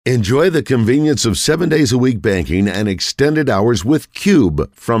Enjoy the convenience of 7 days a week banking and extended hours with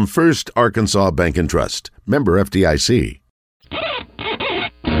Cube from First Arkansas Bank and Trust. Member FDIC.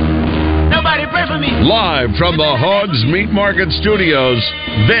 Nobody pray for me. Live from the Hogs Meat Market Studios,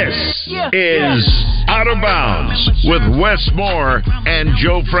 this is Out of Bounds with Wes Moore and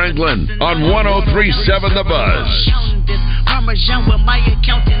Joe Franklin on 103.7 The Buzz. Parmesan with my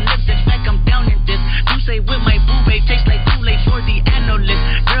accountant lips, in fact I'm down in this. You say with my boo babe tastes like Kool-Aid for the analyst.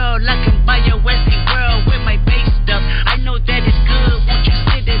 Girl, I can buy a Westie world with my base stuff. I know that it's good, won't you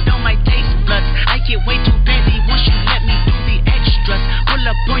sit it on my taste buds? I get way too busy once you let me do the extras. Pull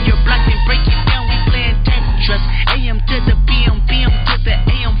up on your block and break it down, we playing Tetris. AM to the PM, PM to the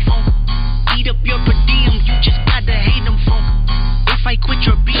AM phone. Eat up your per diem, you just gotta hate them phone. If I quit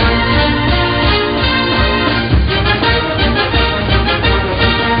your beat.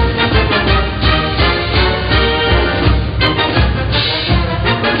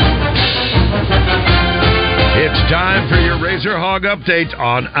 It's time for your Razor Hog update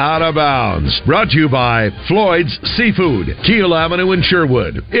on Out of Bounds. Brought to you by Floyd's Seafood, Keel Avenue in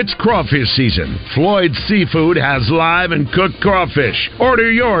Sherwood. It's crawfish season. Floyd's Seafood has live and cooked crawfish.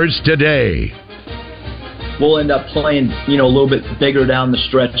 Order yours today. We'll end up playing, a little bit bigger down the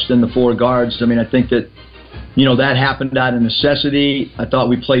stretch than the four guards. I mean, I think that, that happened out of necessity. I thought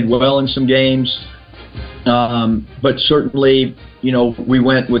we played well in some games. But certainly, we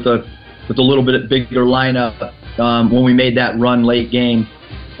went with a little bit bigger lineup when we made that run late game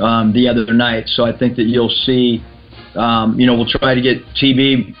the other night. So I think that you'll see, we'll try to get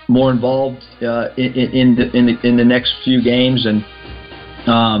TB more involved in the next few games. And,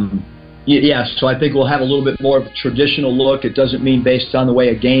 so I think we'll have a little bit more of a traditional look. It doesn't mean based on the way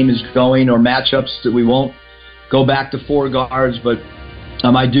a game is going or matchups that we won't go back to four guards. But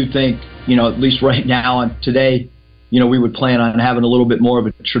I do think, at least right now on today, we would plan on having a little bit more of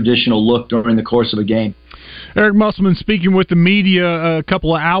a traditional look during the course of a game. Eric Musselman speaking with the media a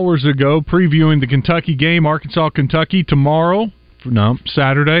couple of hours ago, previewing the Kentucky game, Arkansas-Kentucky tomorrow. No,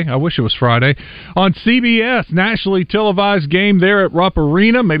 Saturday. I wish it was Friday. On CBS, nationally televised game there at Rupp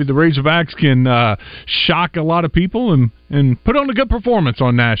Arena. Maybe the Razorbacks can shock a lot of people and put on a good performance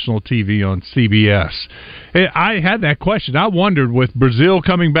on national TV on CBS. I had that question. I wondered, with Brazile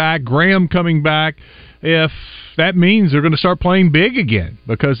coming back, Graham coming back, if that means they're going to start playing big again,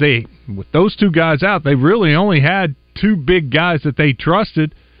 because with those two guys out, they really only had two big guys that they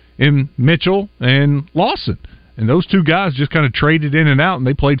trusted in Mitchell and Lawson. And those two guys just kind of traded in and out, and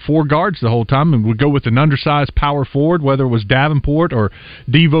they played four guards the whole time and would go with an undersized power forward, whether it was Davenport or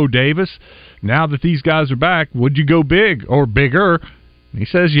Devo Davis. Now that these guys are back, would you go big or bigger? And he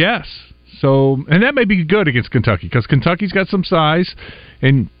says yes. So, and that may be good against Kentucky, because Kentucky's got some size,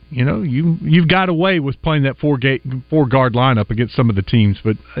 and you've got away with playing that four guard lineup against some of the teams,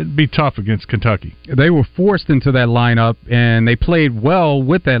 but it'd be tough against Kentucky. They were forced into that lineup, and they played well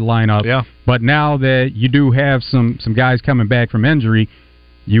with that lineup. Yeah. But now that you do have some guys coming back from injury,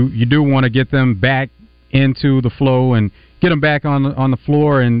 you do want to get them back into the flow and get them back on the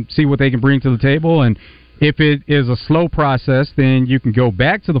floor and see what they can bring to the table. And if it is a slow process, then you can go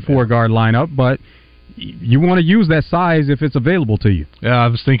back to the four guard lineup, but you want to use that size if it's available to you. Yeah, I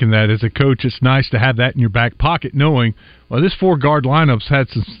was thinking that as a coach, it's nice to have that in your back pocket, knowing, well, this four-guard lineup's had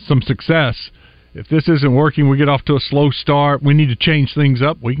some success. If this isn't working, we get off to a slow start, we need to change things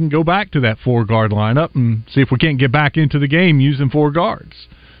up, we can go back to that four-guard lineup and see if we can't get back into the game using four guards.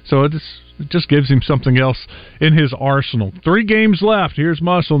 So it just gives him something else in his arsenal. 3 games left. Here's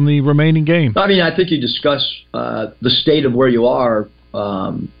Muscle in the remaining game. I mean, I think you discuss the state of where you are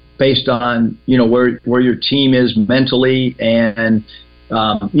based on where your team is mentally, and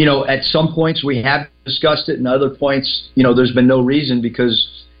at some points we have discussed it, and other points there's been no reason,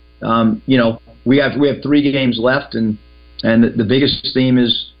 because we have 3 games left, and the biggest theme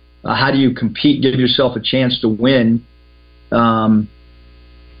is how do you compete, give yourself a chance to win the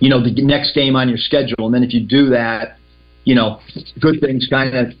next game on your schedule, and then if you do that, good things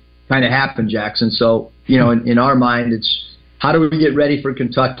kind of happen, Jackson. So in our mind, it's how do we get ready for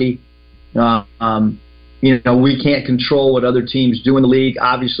Kentucky? We can't control what other teams do in the league.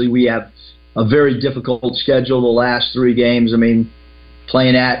 Obviously, we have a very difficult schedule the last 3 games. I mean,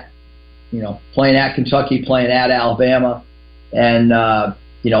 playing at Kentucky, playing at Alabama, and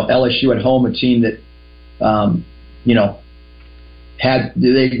LSU at home, a team that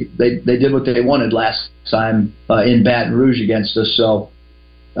they did what they wanted last time in Baton Rouge against us. So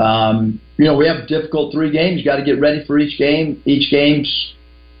we have a difficult 3 games. You got to get ready for each game. Each game's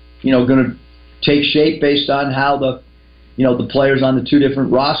going to take shape based on how the players on the 2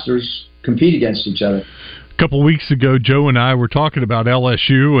 different rosters compete against each other. couple of weeks ago, Joe and I were talking about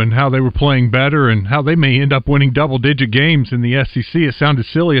LSU and how they were playing better and how they may end up winning double-digit games in the SEC. It sounded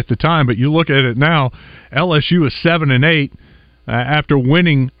silly at the time, but you look at it now, LSU is 7-8 after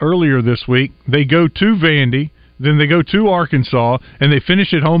winning earlier this week. They go to Vandy, then they go to Arkansas, and they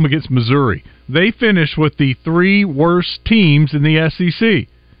finish at home against Missouri. They finish with the 3 worst teams in the SEC.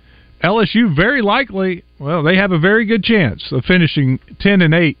 LSU very likely, well, they have a very good chance of finishing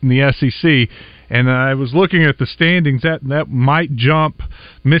 10-8 in the SEC. And I was looking at the standings. That might jump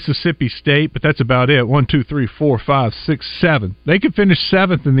Mississippi State, but that's about it. 1, 2, 3, 4, 5, 6, 7. They could finish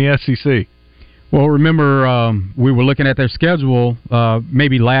 7th in the SEC. Well, remember, we were looking at their schedule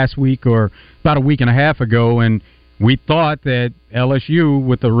maybe last week or about a week and a half ago, and we thought that LSU,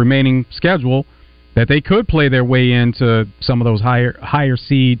 with the remaining schedule, that they could play their way into some of those higher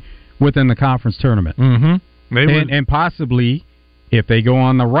seed within the conference tournament. Mm-hmm. And possibly, if they go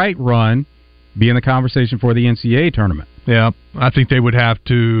on the right run, be in the conversation for the NCAA tournament. Yeah, I think they would have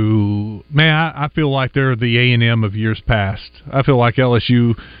to. Man, I feel like they're the A&M of years past. I feel like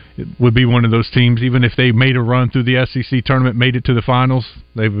LSU would be one of those teams, even if they made a run through the SEC tournament, made it to the finals,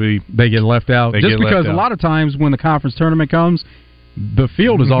 they get left out. Just because a lot of times when the conference tournament comes, the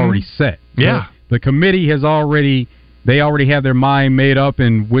field is already set. Yeah. The committee has already have their mind made up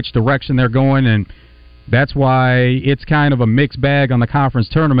in which direction they're going, and that's why it's kind of a mixed bag on the conference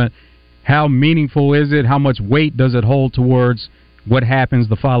tournament. How meaningful is it? How much weight does it hold towards what happens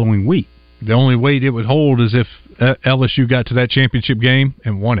the following week? The only weight it would hold is if LSU got to that championship game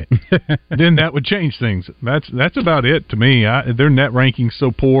and won it. Then that would change things. That's about it to me. Their net ranking's so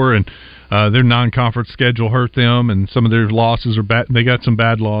poor, and their non-conference schedule hurt them, and some of their losses are bad. They got some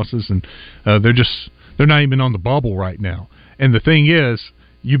bad losses, and they're not even on the bubble right now. And the thing is,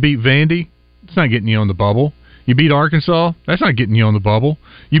 you beat Vandy, it's not getting you on the bubble. You beat Arkansas, that's not getting you on the bubble.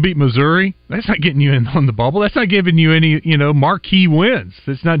 You beat Missouri, that's not getting you in on the bubble. That's not giving you any, marquee wins.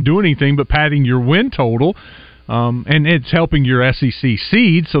 It's not doing anything but padding your win total, and it's helping your SEC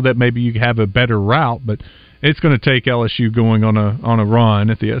seed so that maybe you have a better route. But it's going to take LSU going on a run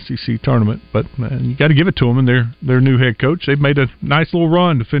at the SEC tournament. But you got to give it to them and their new head coach. They've made a nice little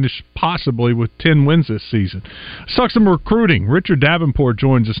run to finish possibly with 10 wins this season. Let's talk some recruiting. Richard Davenport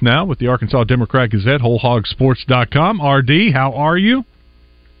joins us now with the Arkansas Democrat-Gazette, WholeHogSports.com. RD, how are you?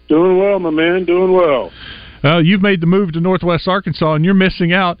 Doing well, my man, doing well. You've made the move to Northwest Arkansas, and you're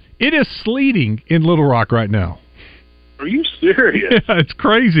missing out. It is sleeting in Little Rock right now. Are you serious? Yeah, it's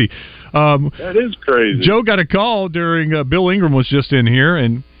crazy. That is crazy. Joe got a call during Bill Ingram was just in here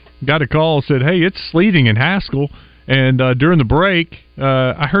and got a call, said, hey, it's sleeting in Haskell. And during the break,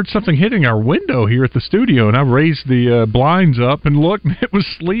 I heard something hitting our window here at the studio, and I raised the blinds up and looked, and it was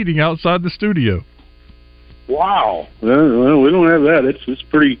sleeting outside the studio. Wow. Well, we don't have that. It's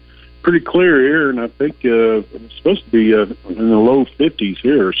pretty clear here, and I think it's supposed to be in the low 50s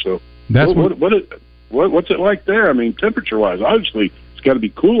here. So that's what's it like there? I mean, temperature-wise, obviously it's got to be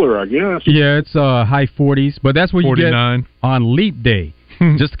cooler, I guess. Yeah, it's high 40s, but that's what 49. You get on Leap Day.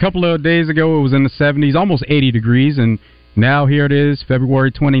 Just a couple of days ago, it was in the 70s, almost 80 degrees, and now here it is,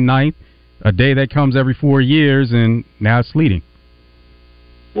 February 29th, a day that comes every 4 years, and now it's sleeting.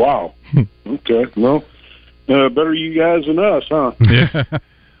 Wow. Okay, well, better you guys than us, huh? Yeah.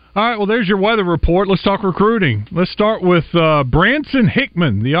 All right, well, there's your weather report. Let's talk recruiting. Let's start with Branson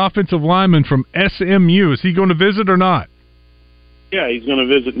Hickman, the offensive lineman from SMU. Is he going to visit or not? Yeah, he's going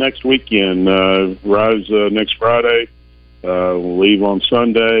to visit next weekend. Arrives next Friday. We'll leave on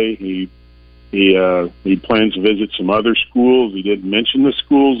Sunday. He plans to visit some other schools. He didn't mention the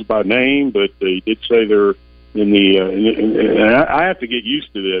schools by name, but he did say they're in the. And I have to get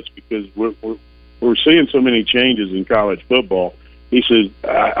used to this because we're seeing so many changes in college football. He says,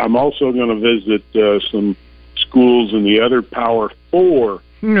 I'm also going to visit some schools in the other Power 4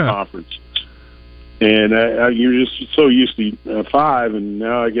 conferences. And you're just so used to 5, and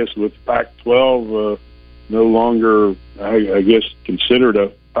now I guess with Pac-12 no longer, I guess, considered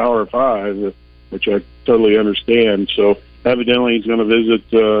a Power 5, which I totally understand. So evidently he's going to visit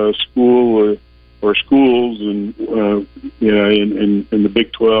school or schools and in the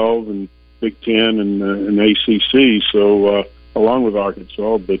Big 12 and Big 10 and ACC. So along with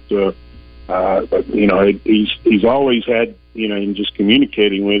Arkansas, but he's always had, in just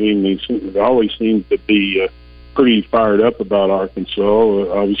communicating with him, he always seems to be pretty fired up about Arkansas.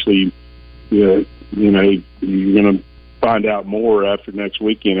 Obviously, you're going to find out more after next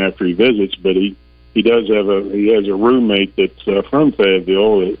weekend after he visits, but he has a roommate that's from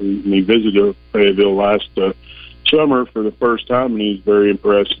Fayetteville, and he visited Fayetteville last summer for the first time, and he's very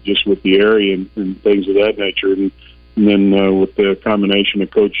impressed just with the area and things of that nature. And then with the combination of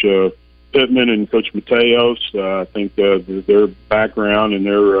Coach Pittman and Coach Mateos. I think their background and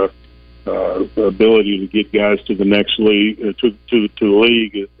their ability to get guys to the next league, to the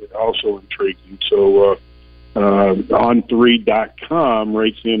league, is also intriguing. So On3.com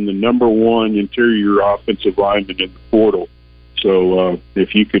rates him the number one interior offensive lineman in the portal. So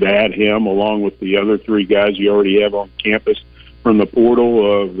if you could add him along with the other three guys you already have on campus from the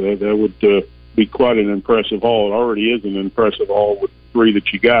portal, that would be quite an impressive haul. It already is an impressive haul with the three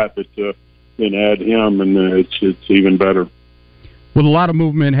that you got, but then add him, and it's even better. With a lot of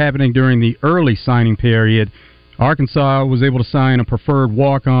movement happening during the early signing period, Arkansas was able to sign a preferred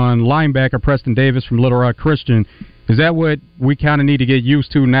walk-on linebacker, Preston Davis from Little Rock Christian. Is that what we kind of need to get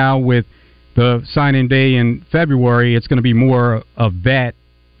used to now with the signing day in February? It's going to be more of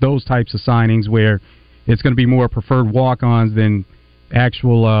those types of signings where it's going to be more preferred walk-ons than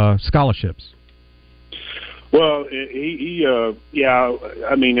actual scholarships. Well, yeah.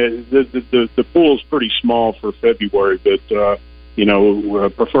 I mean, the pool is pretty small for February, but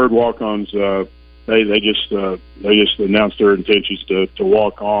preferred walk-ons. They just announced their intentions to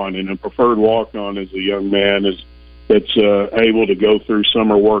walk on, and a preferred walk-on is a young man that's able to go through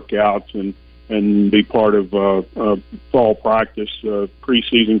summer workouts and be part of fall practice,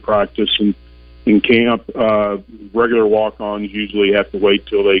 preseason practice, and in camp. Regular walk-ons usually have to wait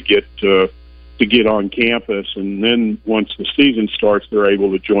till they get to get on campus, and then once the season starts, they're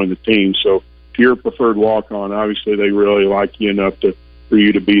able to join the team. So if you're a preferred walk-on, obviously they really like you enough for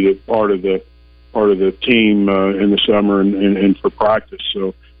you to be the part of the team in the summer and for practice.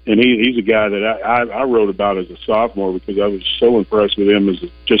 So, and he's a guy that I wrote about as a sophomore because I was so impressed with him as a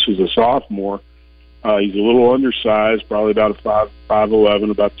sophomore. He's a little undersized, probably about a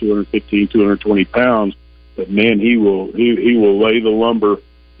 5'11", about 215, 220 pounds. But man, he will lay the lumber.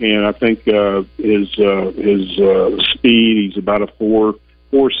 And I think his speed, he's about a 4'6",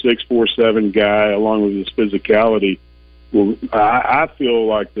 4'7" guy, along with his physicality. Well, I feel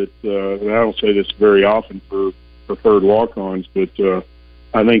like that, and I don't say this very often for preferred walk-ons, but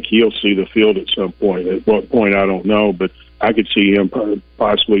I think he'll see the field at some point. At what point, I don't know, but I could see him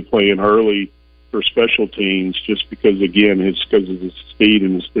possibly playing early for special teams just because, again, because of his speed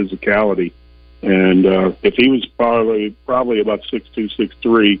and his physicality. And if he was probably about 6'2",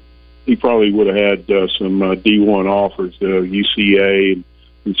 6'3", he probably would have had some D1 offers, UCA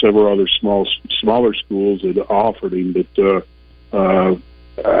and several other smaller schools that offered him. But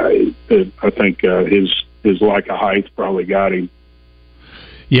I think his lack of height probably got him.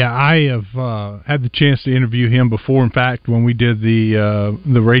 Yeah, I have had the chance to interview him before. In fact, when we did the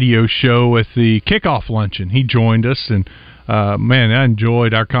radio show at the kickoff luncheon, he joined us, and man, I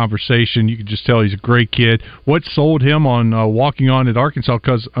enjoyed our conversation. You could just tell he's a great kid. What sold him on walking on at Arkansas?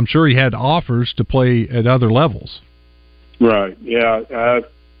 Because I'm sure he had offers to play at other levels. Right. Yeah.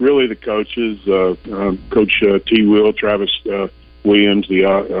 Really, the coaches, Coach T. Will, Travis Williams,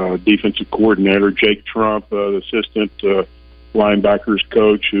 the defensive coordinator, Jake Trump, the assistant linebackers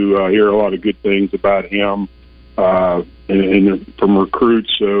coach, who I hear a lot of good things about him, and from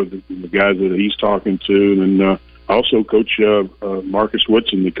recruits, the guys that he's talking to, and also Coach Marcus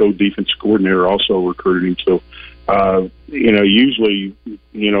Woodson, the co-defensive coordinator, also recruited him. So, usually,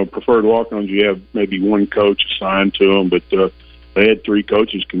 preferred walk-ons, you have maybe one coach assigned to them, but they had three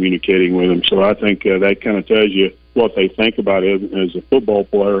coaches communicating with him. So I think that kind of tells you what they think about him as a football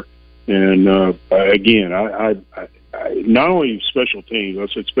player. And again, I not only special teams, I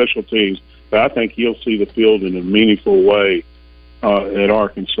said special teams, but I think he'll see the field in a meaningful way at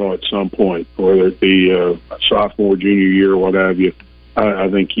Arkansas at some point, whether it be sophomore, junior year, what have you. I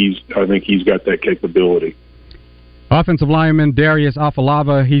think he's got that capability. Offensive lineman Darius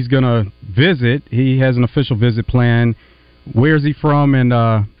Afalava, he's going to visit. He has an official visit plan. Where's he from? And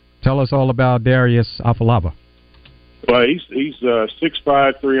tell us all about Darius Afalava. Well, he's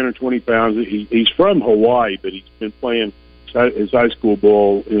 6'5", 320 pounds. He's from Hawaii, but he's been playing his high school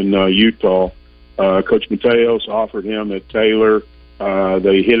ball in Utah. Coach Mateos offered him at Taylor.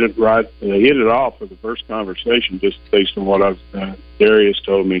 They hit it right. They hit it off for the first conversation, just based on what Darius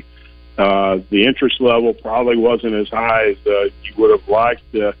told me. The interest level probably wasn't as high as you would have liked,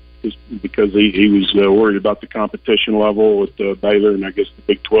 just because he was worried about the competition level with Baylor and I guess the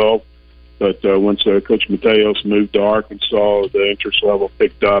Big 12. But once Coach Mateos moved to Arkansas, the interest level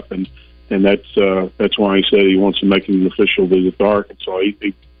picked up, and that's why he said he wants to make an official visit to Arkansas.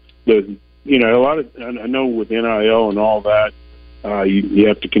 A lot of, I know with NIL and all that, you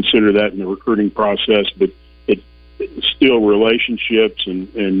have to consider that in the recruiting process, but it's still relationships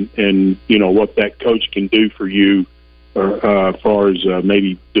and what that coach can do for you, as far as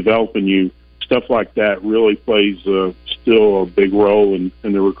maybe developing you stuff like that really plays still a big role in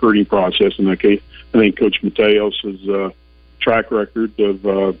the recruiting process. And I think Coach Mateos' track record of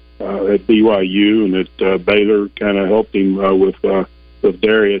at BYU and at Baylor kind of helped him with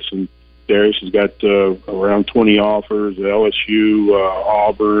Darius. And Darius has got around 20 offers at LSU,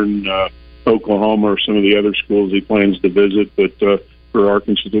 Auburn, Oklahoma, or some of the other schools he plans to visit. But for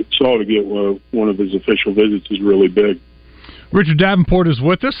Arkansas to get one of his official visits is really big. Richard Davenport is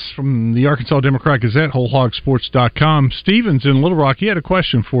with us from the Arkansas Democrat-Gazette, WholeHogSports.com. Steven's in Little Rock. He had a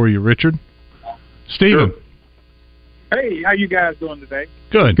question for you, Richard. Steven. Sure. Hey, how you guys doing today?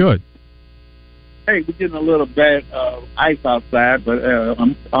 Good. Hey, we're getting a little bad ice outside, but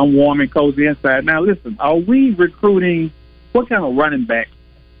I'm warm and cozy inside. Now, listen, are we recruiting? What kind of running back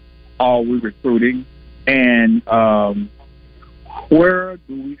are we recruiting? And where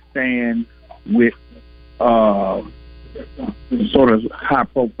do we stand with sort of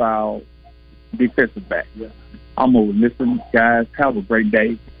high-profile defensive back? I'm over. Listen, guys, have a great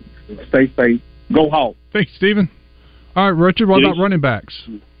day. Stay safe. Go Hawks. Thanks, Steven. All right, Richard, what about running backs?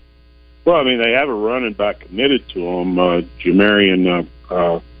 Well, I mean, they have a running back committed to them, Jamarian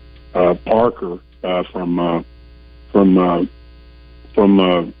Parker from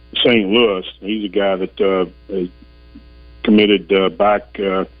St. Louis. He's a guy that is committed back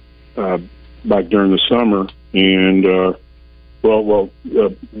during the summer, and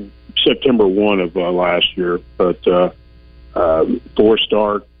September 1 of last year. But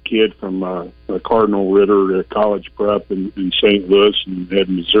 4-star kid from Cardinal Ritter College Prep in St. Louis, and had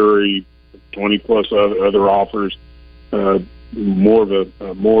Missouri, 20+ other offers. More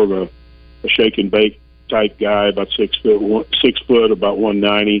of a shake and bake type guy, about 6 foot, about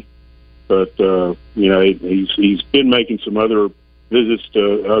 190. But he's been making some other visits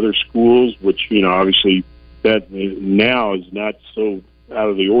to other schools, which obviously that now is not so out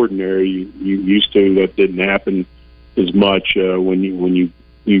of the ordinary. You used to, that didn't happen as much when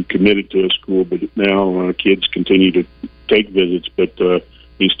you committed to a school, but now kids continue to take visits. But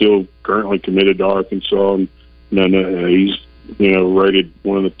he's still currently committed to Arkansas, and he's rated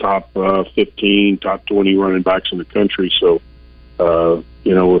one of the top 15, top 20 running backs in the country. So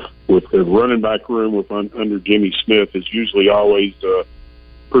with the running back room under Jimmy Smith is usually always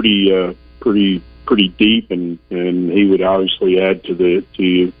pretty deep, and he would obviously add to the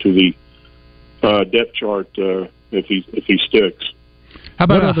depth chart if he sticks. How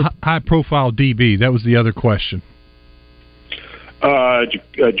about a high-profile DB? That was the other question.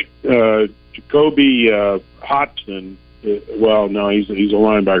 Jacoby Hodgson. Well, no, he's a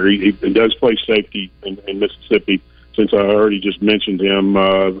linebacker. He does play safety in Mississippi. Since I already just mentioned him,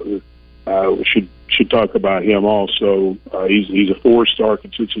 we should talk about him also. He's a 4-star,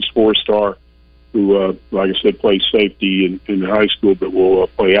 consensus 4-star, who, like I said, plays safety in high school, but will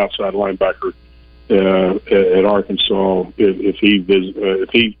play outside linebacker at Arkansas if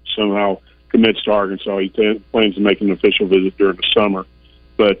he somehow commits to Arkansas. He plans to make an official visit during the summer.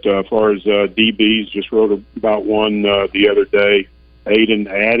 But as far as DBs, just wrote about one the other day. Aiden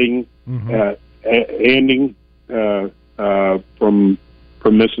Anding from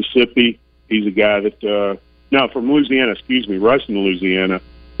Mississippi. He's a guy that from Louisiana. Ruston, Louisiana.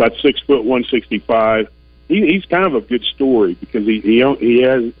 About 6 foot, 165. He's kind of a good story because he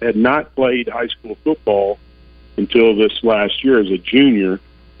had not played high school football until this last year as a junior,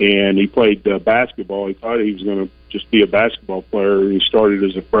 and he played basketball. He thought he was going to just be a basketball player. He started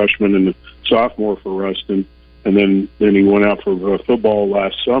as a freshman and a sophomore for Ruston, and then he went out for football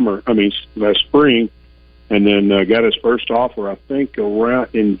last spring, and then got his first offer, I think, around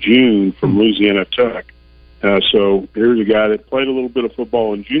in June from Louisiana Tech. So here's a guy that played a little bit of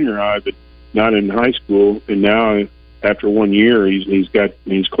football in junior high, but not in high school, and now after 1 year, he's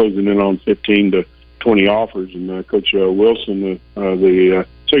closing in on 15 to 20 offers. And Coach Wilson, the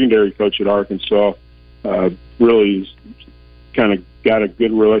secondary coach at Arkansas, really kind of got a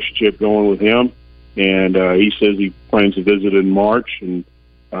good relationship going with him, and he says he plans to visit in March. And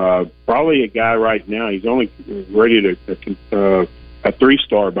probably a guy right now, he's only rated a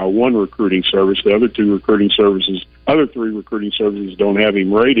 3-star by one recruiting service. The other three recruiting services don't have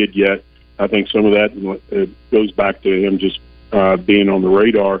him rated yet. I think some of that goes back to him just being on the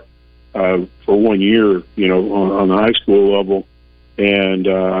radar for 1 year, on the high school level. And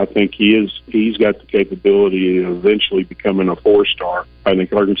I think he's got the capability of eventually becoming a 4-star. I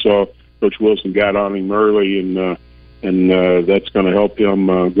think Arkansas, Coach Wilson got on him early, and that's going to help him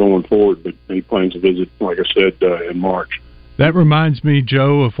going forward. But he plans to visit, like I said, in March. That reminds me,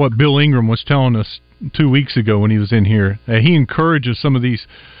 Joe, of what Bill Ingram was telling us 2 weeks ago when he was in here. He encourages some of these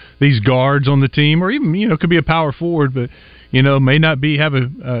these guards on the team, or even could be a power forward, but may not have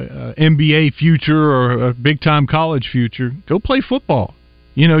a NBA future or a big time college future. Go play football.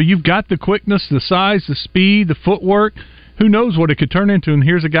 You've got the quickness, the size, the speed, the footwork. Who knows what it could turn into? And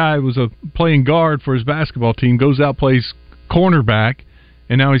here's a guy who was playing guard for his basketball team, goes out, plays cornerback,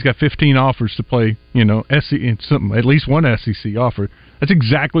 and now he's got 15 offers to play, at least one SEC offer. That's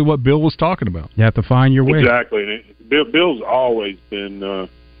exactly what Bill was talking about. You have to find your way. Exactly. And Bill's always been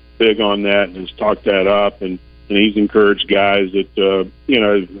big on that and has talked that up, and he's encouraged guys that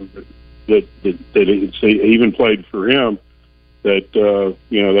that even played for him that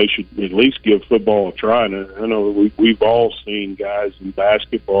they should at least give football a try. And I know we've all seen guys in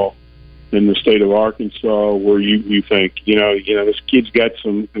basketball in the state of Arkansas where you think this kid's got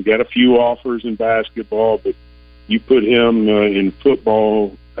a few offers in basketball, but you put him in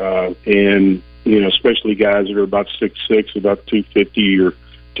football and especially guys that are about 6'6", about 250 or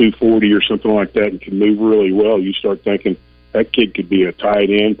 240 or something like that, and can move really well. You start thinking that kid could be a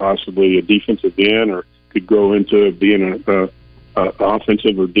tight end, possibly a defensive end, or could grow into being a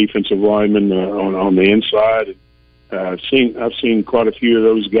offensive or defensive lineman on the inside. I've seen quite a few of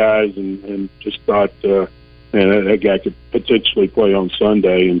those guys, and just thought, man, that guy could potentially play on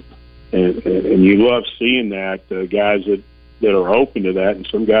Sunday, and you love seeing that guys that are open to that, and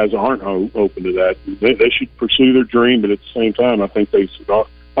some guys aren't open to that. They should pursue their dream, but at the same time, I think they should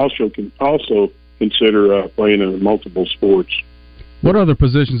also consider playing in multiple sports. What other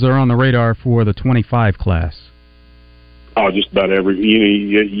positions are on the radar for the 25 class? Oh, just about every.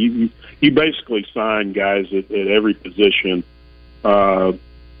 You basically sign guys at every position every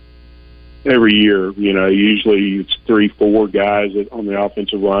year. Usually it's 3-4 guys on the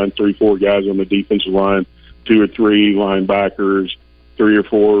offensive line, 3-4 guys on the defensive line, 2 or 3 linebackers, 3 or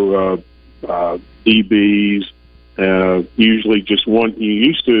 4 DBs. Usually just one. You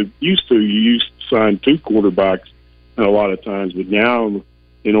used to sign 2 quarterbacks a lot of times, but now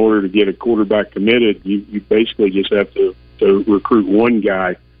in order to get a quarterback committed, you basically just have to recruit one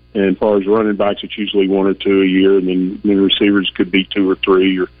guy. And as far as running backs, it's usually 1 or 2 a year, and then receivers could be 2 or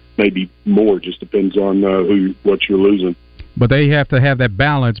 3 or maybe more. Just depends on what you're losing. But they have to have that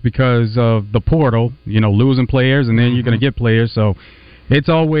balance because of the portal, losing players, and then you're going to get players. So it's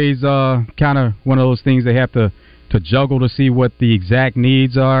always kind of one of those things they have to juggle to see what the exact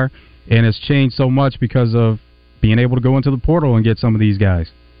needs are. And it's changed so much because of being able to go into the portal and get some of these guys.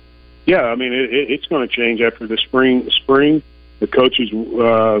 Yeah, I mean, it's going to change after the spring. The coaches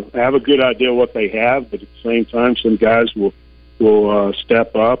have a good idea what they have, but at the same time, some guys will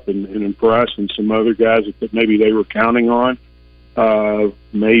step up and impress, and some other guys that maybe they were counting on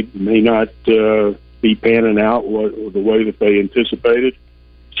may not be panning out the way that they anticipated.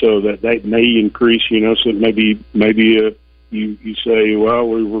 So that may increase. So maybe you say, well,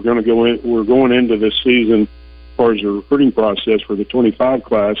 we're going to go in. We're going into this season as far as the recruiting process for the 25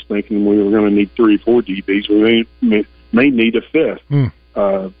 class, thinking we were going to need 3 or 4 DBs. We may need a 5th.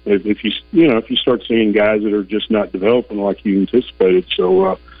 If you start seeing guys that are just not developing like you anticipated.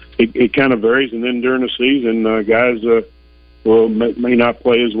 So it kind of varies. And then during the season, guys may not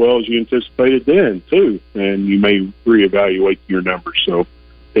play as well as you anticipated then too, and you may reevaluate your numbers. So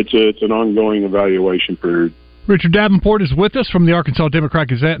it's an ongoing evaluation period. Richard Davenport is with us from the Arkansas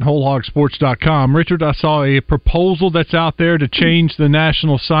Democrat-Gazette and WholeHogSports.com. Richard, I saw a proposal that's out there to change the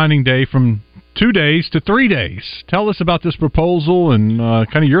National Signing Day from 2 days to 3 days. Tell us about this proposal and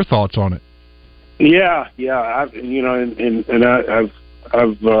kind of your thoughts on it. Yeah. I've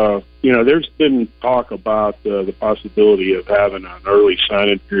there's been talk about the possibility of having an early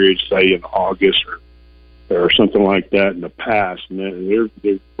signing period, say in August or something like that in the past. And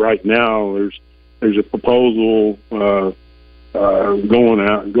right now there's a proposal going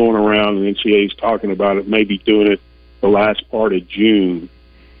around, and NCAA is talking about it, maybe doing it the last part of June.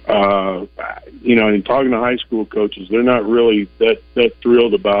 In talking to high school coaches, they're not really that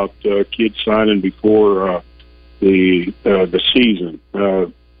thrilled about kids signing before the season. A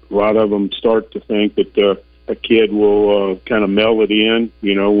lot of them start to think that a kid will kind of mail it in,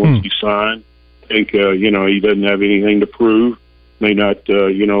 once he signs. Think, he doesn't have anything to prove. May not,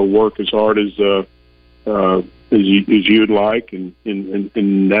 work as hard as you'd like, and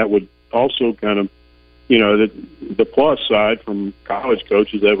that would also kind of, the plus side from college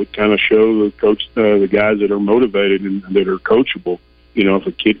coaches, that would kind of show the guys that are motivated and that are coachable. If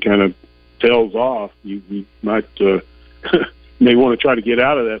a kid kind of tails off, you might may want to try to get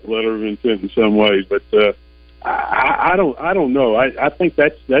out of that letter of intent in some ways, but I don't know. I think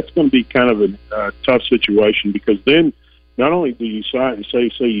that's going to be kind of a tough situation, because then not only do you sign, say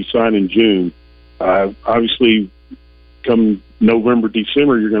you sign in June, obviously come November,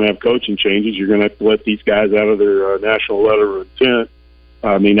 December, you're going to have coaching changes. You're going to have to let these guys out of their national letter of intent.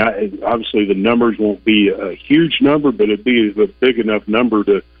 I mean, obviously the numbers won't be a huge number, but it'd be a big enough number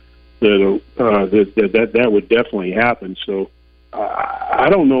that would definitely happen. So I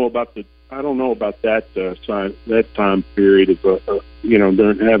don't know about that time period of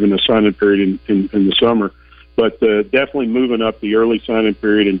they're having a signing period in the summer, but definitely moving up the early signing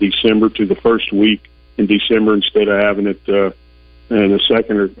period in December to the first week in December instead of having it in the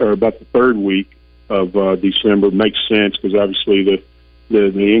second or about the third week of December makes sense, because obviously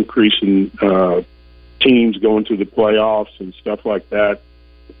the increase in teams going to the playoffs and stuff like that,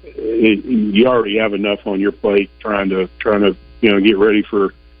 you already have enough on your plate trying to get ready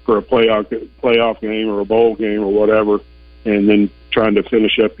for a playoff game or a bowl game or whatever, and then trying to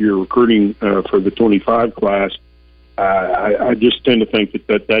finish up your recruiting for the 25 class. I just tend to think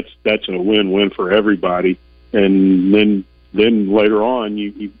that's a win-win for everybody, and then later on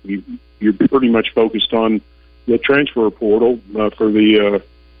you're pretty much focused on the transfer portal for the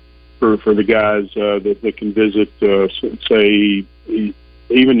guys that can visit, say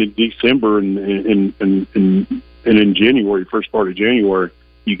even in December and in January, first part of January.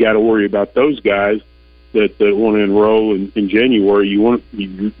 You got to worry about those guys that want to enroll in January.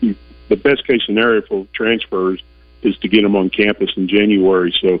 The best case scenario for transfers is to get them on campus in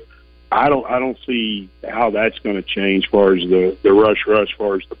January. So I don't see how that's going to change as far as the rush, as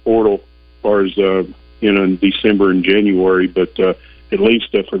far as the portal, as far as in December and January. But at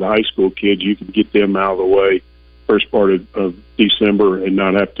least for the high school kids, you can get them out of the way first part of December and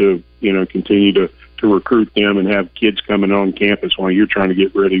not have to continue to recruit them and have kids coming on campus while you're trying to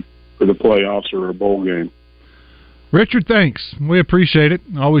get ready for the playoffs or a bowl game. Richard, thanks. We appreciate it.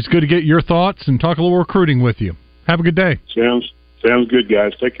 Always good to get your thoughts and talk a little recruiting with you. Have a good day. Sounds good,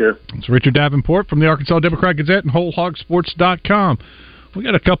 guys. Take care. It's Richard Davenport from the Arkansas Democrat-Gazette and WholeHogSports.com. We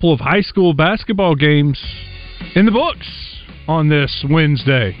got a couple of high school basketball games in the books on this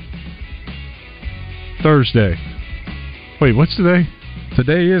Thursday. Wait, what's today?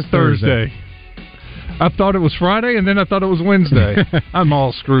 Today is Thursday. I thought it was Friday, and then I thought it was Wednesday. I'm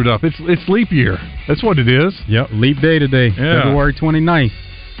all screwed up. It's leap year. That's what it is. Yep, leap day today, February 29th.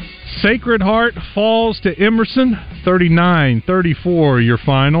 Sacred Heart falls to Emerson, 39-34 your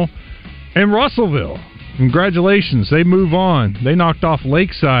final. And Russellville, congratulations, they move on. They knocked off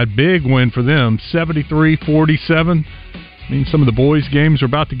Lakeside, big win for them, 73-47. I mean, some of the boys' games are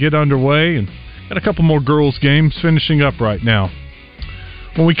about to get underway, and got a couple more girls' games finishing up right now.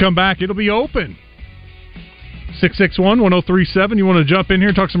 When we come back, it'll be open. 661-1037. You want to jump in here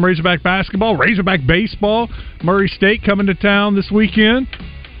and talk some Razorback basketball, Razorback baseball? Murray State coming to town this weekend.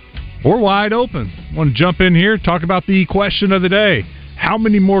 We're wide open. Want to jump in here, talk about the question of the day. How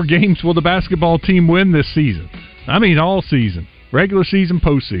many more games will the basketball team win this season? I mean all season. Regular season,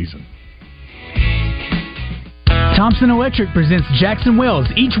 postseason. Thompson Electric presents Jackson Wells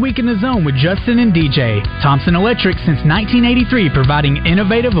each week in the Zone with Justin and DJ. Thompson Electric since 1983, providing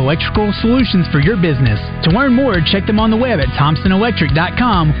innovative electrical solutions for your business. To learn more, check them on the web at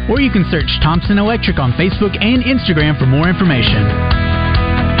thompsonelectric.com, or you can search Thompson Electric on Facebook and Instagram for more information.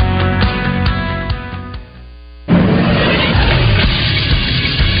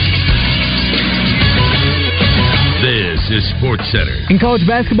 Is Sports Center. In college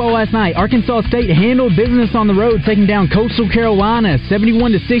basketball last night, Arkansas State handled business on the road, taking down Coastal Carolina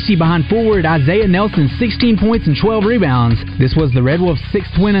 71-60 behind forward Isaiah Nelson, 16 points and 12 rebounds. This was the Red Wolves'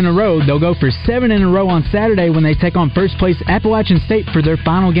 6th win in a row. They'll go for 7 in a row on Saturday when they take on first-place Appalachian State for their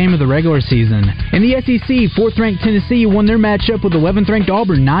final game of the regular season. In the SEC, 4th-ranked Tennessee won their matchup with 11th-ranked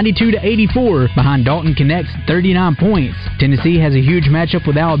Auburn 92-84 behind Dalton Connect's 39 points. Tennessee has a huge matchup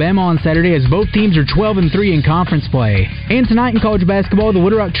with Alabama on Saturday as both teams are 12-3 in conference play. And tonight in college basketball, the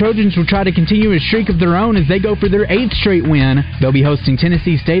Little Rock Trojans will try to continue a streak of their own as they go for their 8th straight win. They'll be hosting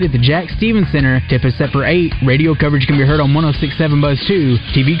Tennessee State at the Jack Stevens Center. Tip is set for 8. Radio coverage can be heard on 106.7 Buzz 2.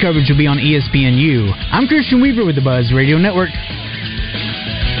 TV coverage will be on ESPNU. I'm Christian Weaver with the Buzz Radio Network.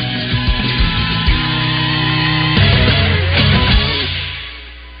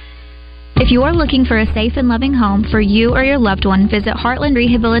 If you are looking for a safe and loving home for you or your loved one, visit Heartland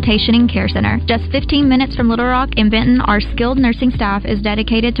Rehabilitation and Care Center. Just 15 minutes from Little Rock and Benton, our skilled nursing staff is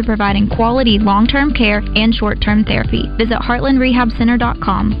dedicated to providing quality long-term care and short-term therapy. Visit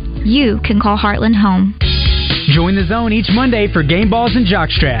heartlandrehabcenter.com. You can call Heartland home. Join the Zone each Monday for game balls and jock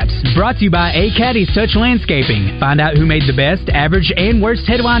straps. Brought to you by A Caddy's Touch Landscaping. Find out who made the best, average, and worst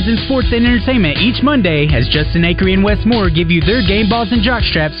headlines in sports and entertainment each Monday as Justin Acree and Wes Moore give you their game balls and jock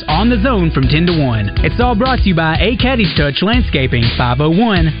straps on the Zone from 10 to 1. It's all brought to you by A Caddy's Touch Landscaping,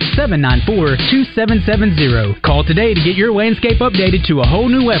 501-794-2770. Call today to get your landscape updated to a whole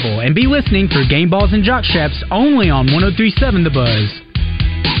new level and be listening for game balls and jock straps only on 103.7 The Buzz.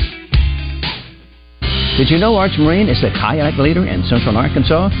 Did you know Arch Marine is the kayak leader in Central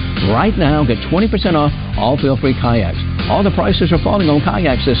Arkansas? Right now, get 20% off all feel-free kayaks. All the prices are falling on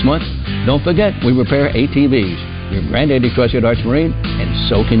kayaks this month. Don't forget, we repair ATVs. Your granddaddy trusted Arch Marine, and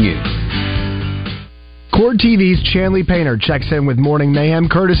so can you. Cord TV's Chanley Painter checks in with Morning Mayhem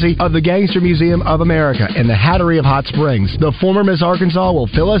courtesy of the Gangster Museum of America and the Hattery of Hot Springs. The former Miss Arkansas will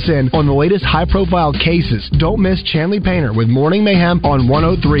fill us in on the latest high-profile cases. Don't miss Chanley Painter with Morning Mayhem on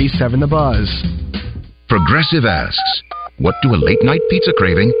 103.7 The Buzz. Progressive asks, what do a late-night pizza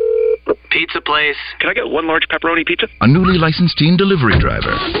craving, Pizza place. Can I get one large pepperoni pizza? a newly licensed teen delivery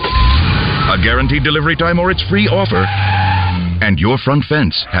driver, a guaranteed delivery time or its free offer, and your front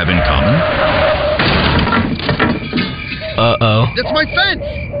fence have in common? Uh-oh. That's my fence!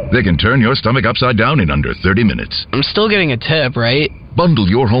 They can turn your stomach upside down in under 30 minutes. I'm still getting a tip, right? Bundle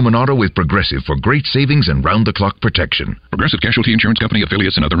your home and auto with Progressive for great savings and round-the-clock protection. Progressive Casualty Insurance Company,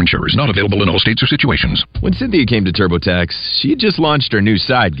 affiliates, and other insurers. Not available in all states or situations. When Cynthia came to TurboTax, she just launched her new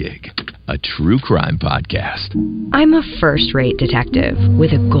side gig, a true crime podcast. I'm a first-rate detective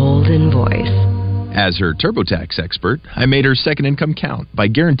with a golden voice. As her TurboTax expert, I made her second income count by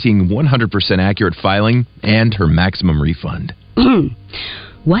guaranteeing 100% accurate filing and her maximum refund.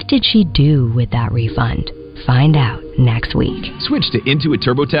 What did she do with that refund? Find out next week. Switch to Intuit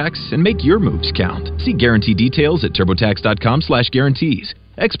TurboTax and make your moves count. See guarantee details at TurboTax.com/guarantees.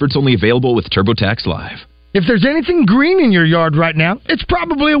 Experts only available with TurboTax Live. If there's anything green in your yard right now, it's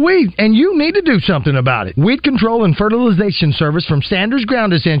probably a weed, and you need to do something about it. Weed control and fertilization service from Sanders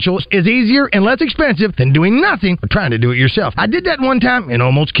Ground Essentials is easier and less expensive than doing nothing or trying to do it yourself. I did that one time and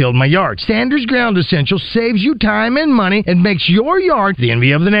almost killed my yard. Sanders Ground Essentials saves you time and money and makes your yard the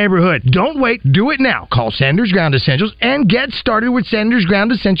envy of the neighborhood. Don't wait. Do it now. Call Sanders Ground Essentials and get started with Sanders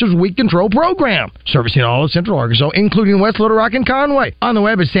Ground Essentials Weed Control Program. Servicing all of Central Arkansas, including West Little Rock and Conway. On the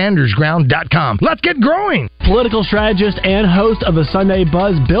web at sandersground.com. Let's get growing. Political strategist and host of the Sunday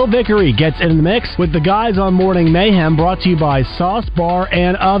Buzz, Bill Vickery, gets in the mix with the guys on Morning Mayhem, brought to you by Sauce Bar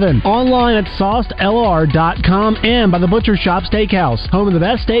and Oven. Online at saucedlr.com and by the Butcher Shop Steakhouse, home of the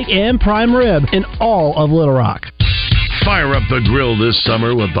best steak and prime rib in all of Little Rock. Fire up the grill this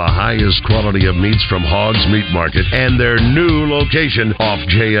summer with the highest quality of meats from Hogs Meat Market and their new location off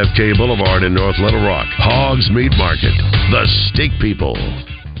JFK Boulevard in North Little Rock. Hogs Meat Market, the steak people.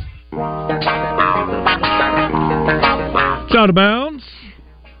 It's Out of Bounds.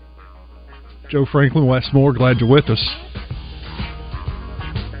 Joe Franklin, Wes Moore, glad you're with us.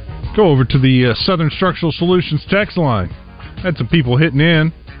 Go over to the Southern Structural Solutions text line. Had some people hitting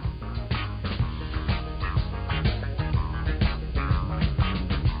in.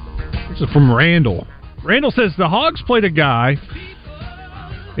 This is from Randall. Randall says the Hogs played a guy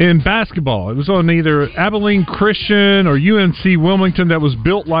in basketball. It was on either Abilene Christian or UNC Wilmington that was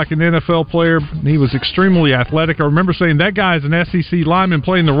built like an NFL player. He was extremely athletic. I remember saying that guy is an SEC lineman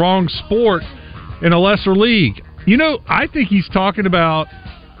playing the wrong sport in a lesser league. You know, I think he's talking about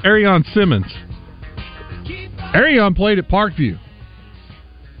Arion Simmons. Arion played at Parkview.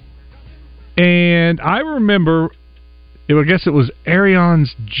 And I remember, I guess it was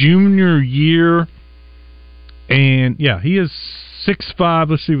Arion's junior year. And, yeah, he is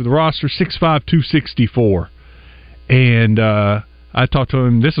 6'5", let's see, with the roster, 6'5", 264. And I talked to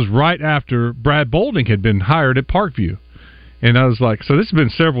him, this is right after Brad Bolding had been hired at Parkview. And I was like, so this has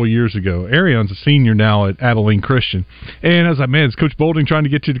been several years ago. Arion's a senior now at Abilene Christian. And I was like, man, is Coach Bolding trying to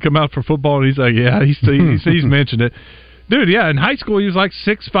get you to come out for football? And he's like, yeah, he's mentioned it. Dude, yeah, in high school he was like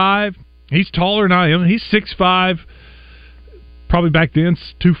 6'5". He's taller than I am. He's 6'5", probably back then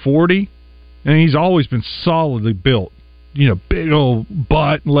 240. And he's always been solidly built. You know, big old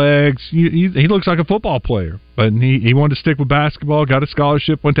butt, legs. He looks like a football player. But he wanted to stick with basketball, got a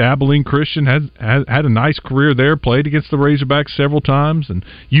scholarship, went to Abilene Christian, had a nice career there, played against the Razorbacks several times, and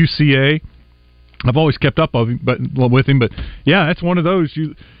UCA. I've always kept up with him, but yeah, that's one of those.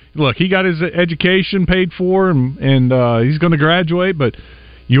 Look, he got his education paid for, and he's going to graduate, but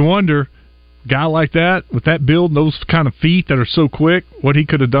you wonder, a guy like that, with that build and those kind of feet that are so quick, what he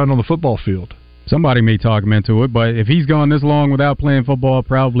could have done on the football field. Somebody may talk him into it, but if he's gone this long without playing football,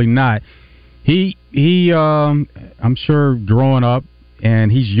 probably not. He I'm sure growing up,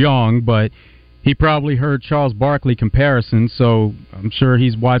 and he's young, but he probably heard Charles Barkley comparisons, so I'm sure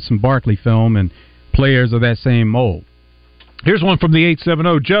he's watched some Barkley film and players of that same mold. Here's one from the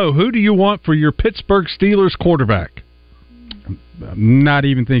 870. Joe, who do you want for your Pittsburgh Steelers quarterback? I'm not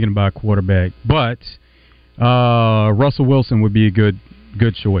even thinking about quarterback, but Russell Wilson would be a good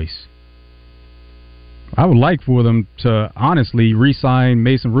choice. I would like for them to honestly re-sign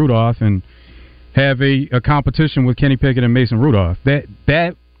Mason Rudolph and have a competition with Kenny Pickett and Mason Rudolph.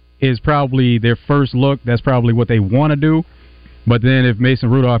 That is probably their first look. That's probably what they want to do. But then if Mason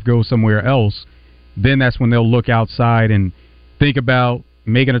Rudolph goes somewhere else, then that's when they'll look outside and think about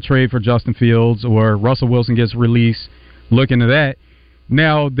making a trade for Justin Fields, or Russell Wilson gets released. Look into that.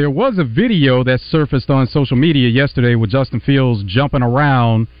 Now, there was a video that surfaced on social media yesterday with Justin Fields jumping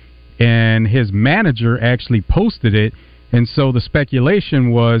around, and his manager actually posted it. And so the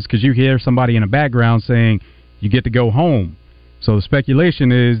speculation was, because you hear somebody in the background saying, you get to go home. So the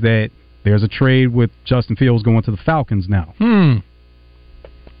speculation is that there's a trade with Justin Fields going to the Falcons now.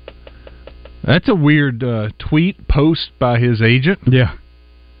 That's a weird tweet, post by his agent. Yeah.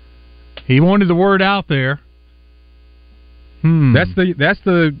 He wanted the word out there. That's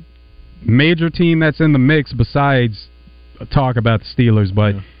the major team that's in the mix besides talk about the Steelers,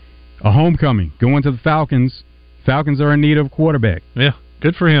 but a homecoming, going to the Falcons. Falcons are in need of a quarterback. Yeah,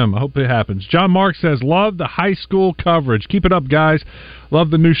 good for him. I hope it happens. John Mark says, love the high school coverage. Keep it up, guys. Love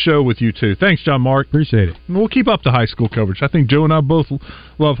the new show with you, too. Thanks, John Mark. Appreciate it. And we'll keep up the high school coverage. I think Joe and I both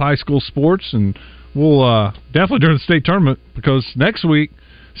love high school sports, and we'll definitely during the state tournament, because next week,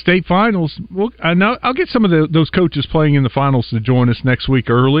 state finals, I'll get some of those coaches playing in the finals to join us next week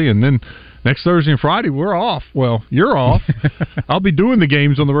early, and then next Thursday and Friday, we're off. Well, you're off. I'll be doing the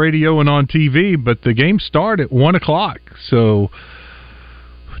games on the radio and on TV, but the games start at 1 o'clock. So,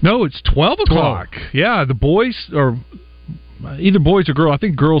 no, it's 12 o'clock. Yeah, the boys, or either boys or girls. I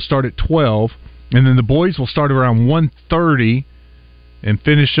think girls start at 12, and then the boys will start around 1:30 and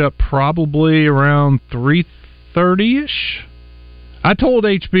finish up probably around 3:30-ish. I told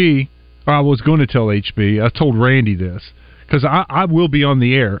HB, or I was going to tell HB, I told Randy this, because I will be on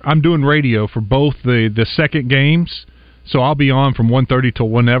the air. I'm doing radio for both the second games, so I'll be on from 1:30 till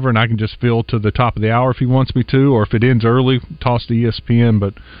whenever, and I can just fill to the top of the hour if he wants me to, or if it ends early, toss to ESPN.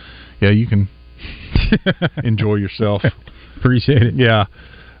 But, yeah, you can enjoy yourself. Appreciate it. Yeah.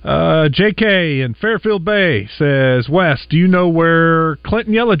 JK in Fairfield Bay says, Wes, do you know where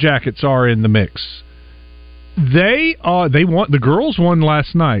Clinton Yellow Jackets are in the mix? They won. The girls won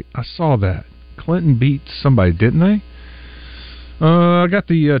last night. I saw that. Clinton beat somebody, didn't they? I got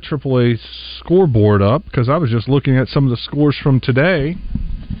the AAA scoreboard up because I was just looking at some of the scores from today.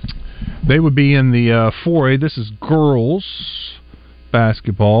 They would be in the 4A. This is girls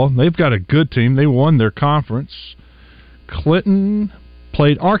basketball. They've got a good team. They won their conference. Clinton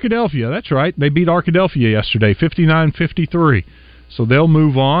played Arkadelphia. That's right. They beat Arkadelphia yesterday, 59-53. So they'll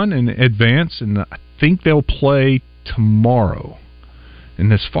move on and advance, and I think they'll play tomorrow.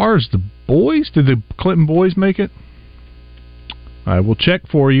 And as far as the boys, did the Clinton boys make it? I will check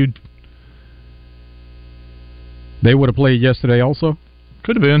for you. They would have played yesterday also?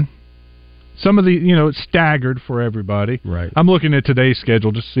 Could have been. Some of the, it's staggered for everybody. Right. I'm looking at today's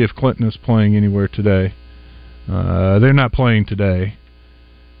schedule just to see if Clinton is playing anywhere today. They're not playing today.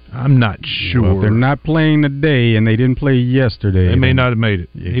 I'm not sure. Well, if they're not playing today and they didn't play yesterday, they may not have made it.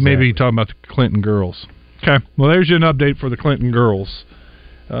 Exactly. He may be talking about the Clinton girls. Okay. Well, there's an update for the Clinton girls.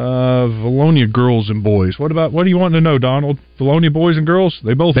 Valonia girls and boys. What do you want to know, Donald? Valonia boys and girls?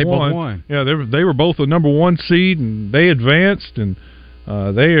 They both won. Yeah, they were both the number 1 seed, and they advanced, and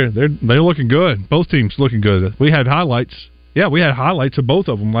they're looking good. Both teams looking good. We had highlights. Yeah, we had highlights of both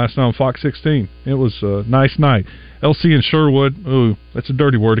of them last night on Fox 16. It was a nice night. LC and Sherwood. Ooh, that's a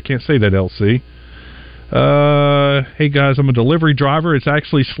dirty word. I can't say that, LC. Hey, guys, I'm a delivery driver. It's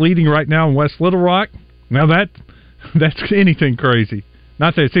actually sleeting right now in West Little Rock. Now, that's anything crazy.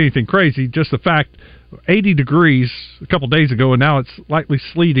 Not that it's anything crazy, just the fact 80 degrees a couple days ago, and now it's lightly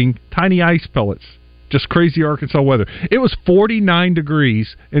sleeting, tiny ice pellets. Just crazy Arkansas weather. It was 49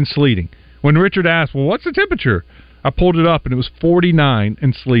 degrees and sleeting. When Richard asked, well, what's the temperature? I pulled it up, and it was 49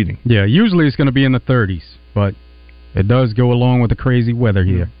 and sleeting. Yeah, usually it's going to be in the 30s, but it does go along with the crazy weather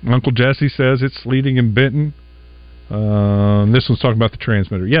here. Uncle Jesse says it's sleeting in Benton. This one's talking about the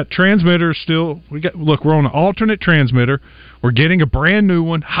transmitter. Yeah, transmitter still. We're on an alternate transmitter. We're getting a brand new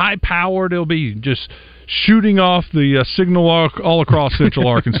one, high powered. It'll be just shooting off the signal all across Central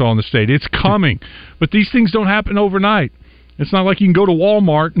Arkansas in the state. It's coming, but these things don't happen overnight. It's not like you can go to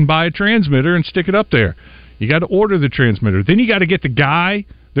Walmart and buy a transmitter and stick it up there. You got to order the transmitter. Then you got to get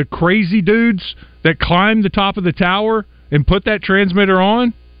the crazy dudes that climb the top of the tower and put that transmitter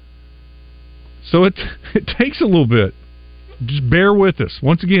on. So it takes a little bit. Just bear with us.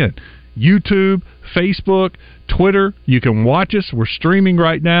 Once again, YouTube, Facebook, Twitter. You can watch us. We're streaming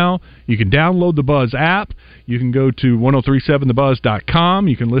right now. You can download the Buzz app. You can go to 1037thebuzz.com.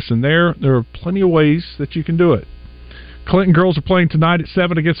 You can listen there. There are plenty of ways that you can do it. Clinton girls are playing tonight at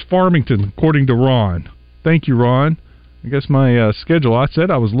 7 against Farmington, according to Ron. Thank you, Ron. I guess my schedule, I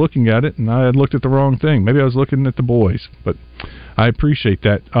said I was looking at it, and I had looked at the wrong thing. Maybe I was looking at the boys, but I appreciate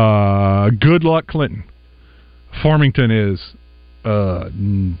that. Good luck, Clinton. Farmington is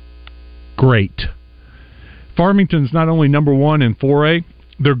great. Farmington's not only number one in 4A,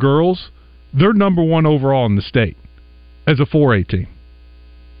 their girls, they're number one overall in the state as a 4A team.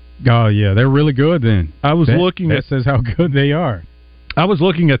 Oh, yeah, they're really good then. That says how good they are. I was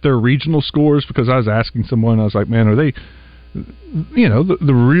looking at their regional scores because I was asking someone, I was like, man, are they,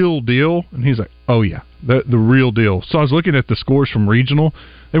 the real deal? And he's like, oh, yeah, the real deal. So I was looking at the scores from regional.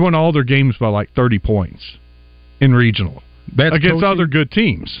 They won all their games by like 30 points in regional. That's against other good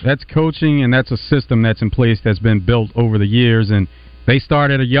teams. That's coaching, and that's a system that's in place that's been built over the years, and they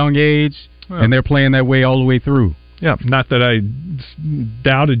start at a young age, and they're playing that way all the way through. Yeah, not that I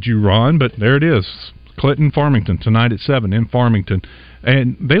doubted you, Ron, but there it is. Clinton, Farmington, tonight at 7 in Farmington.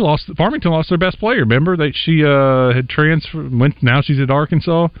 And Farmington lost their best player, remember? She had transferred, now she's at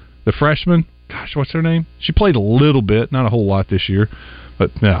Arkansas, the freshman. Gosh, what's her name? She played a little bit, not a whole lot this year. But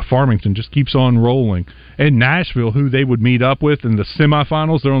yeah, Farmington just keeps on rolling. And Nashville, who they would meet up with in the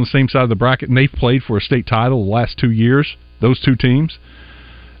semifinals, they're on the same side of the bracket, and they've played for a state title the last 2 years, those two teams.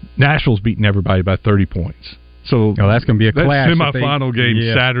 Nashville's beaten everybody by 30 points. So that's going to be a clash. That semifinal game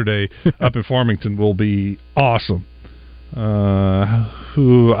Saturday up in Farmington will be awesome. I'm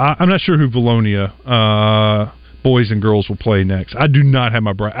not sure who Valonia boys and girls will play next. I do not have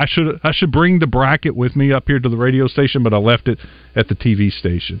my bracket. I should bring the bracket with me up here to the radio station, but I left it at the TV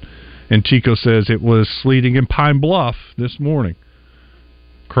station. And Chico says it was sleeting in Pine Bluff this morning.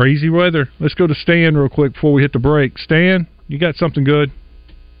 Crazy weather. Let's go to Stan real quick before we hit the break. Stan, you got something good?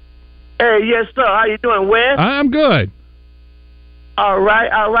 Hey, yes, sir. How you doing, Wes? I'm good. All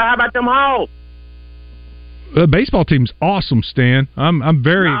right. How about them Hawks? The baseball team's awesome, Stan. I'm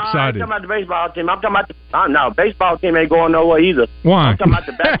very excited. I'm talking about the baseball team. I'm talking about no, baseball team ain't going nowhere either. Why? I'm talking about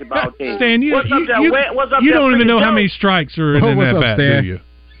the basketball team. Stan, you don't even know how many strikes are in that bat, do you?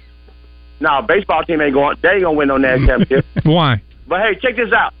 No, baseball team ain't going. They ain't gonna win no national championship. Why? But hey, check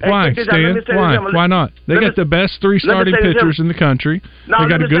this out. Why, Stan? Why? Why not? They got the best 3 starting pitchers in the country. They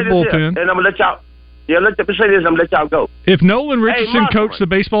got a good bullpen. And I'm gonna let y'all. Yeah, let me say this. I'm gonna let y'all go. If Nolan Richardson coached the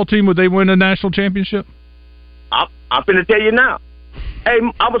baseball team, would they win a national championship? I'm finna tell you now. Hey,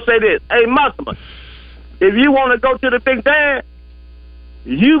 I'm gonna say this. Hey, Musselman, if you want to go to the Big Band,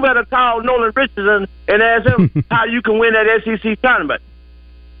 you better call Nolan Richardson and ask him how you can win that SEC tournament.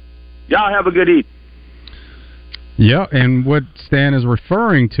 Y'all have a good evening. Yeah, and what Stan is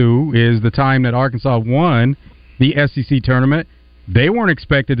referring to is the time that Arkansas won the SEC tournament. They weren't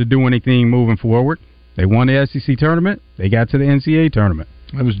expected to do anything moving forward. They won the SEC tournament. They got to the NCAA tournament.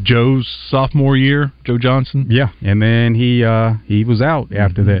 That was Joe's sophomore year, Joe Johnson. Yeah, and then he was out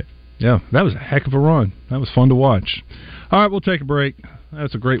after that. Yeah, that was a heck of a run. That was fun to watch. All right, we'll take a break.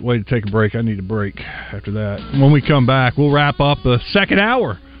 That's a great way to take a break. I need a break after that. When we come back, we'll wrap up the second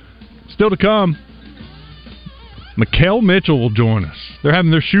hour. Still to come, Mikael Mitchell will join us. They're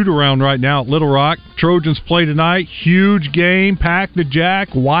having their shoot-around right now at Little Rock. Trojans play tonight. Huge game. Pack the Jack.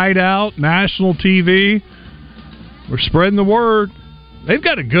 White out. National TV. We're spreading the word. They've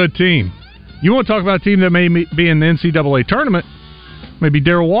got a good team. You want to talk about a team that may be in the NCAA tournament? Maybe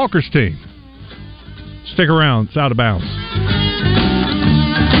Darrell Walker's team. Stick around. It's Out of Bounds.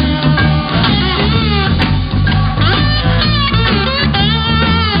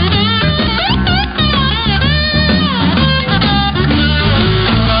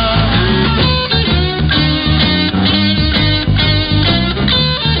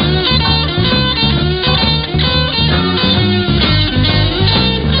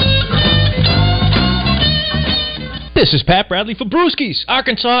 This is Pat Bradley for Brewskis,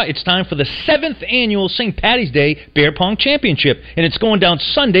 Arkansas. It's time for the 7th annual St. Patty's Day Beer Pong Championship, and it's going down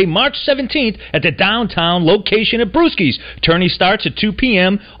Sunday, March 17th at the downtown location at Brewskis. Tourney starts at 2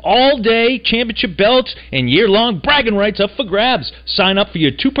 p.m. All day, championship belts and year-long bragging rights up for grabs. Sign up for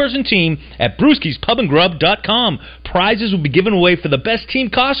your 2-person team at brewskispubandgrub.com. Prizes will be given away for the best team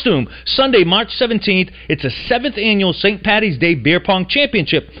costume. Sunday, March 17th, it's the 7th annual St. Patty's Day Beer Pong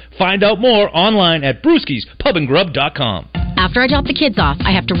Championship. Find out more online at brewskispubandgrub.com. After I drop the kids off,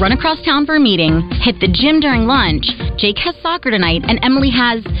 I have to run across town for a meeting, hit the gym during lunch. Jake has soccer tonight, and Emily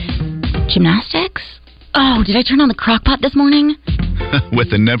has gymnastics? Oh, did I turn on the crock pot this morning?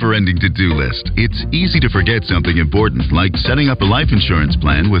 With a never-ending to-do list, it's easy to forget something important, like setting up a life insurance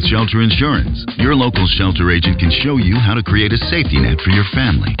plan with Shelter Insurance. Your local Shelter agent can show you how to create a safety net for your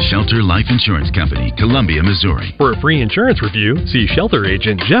family. Shelter Life Insurance Company, Columbia, Missouri. For a free insurance review, see Shelter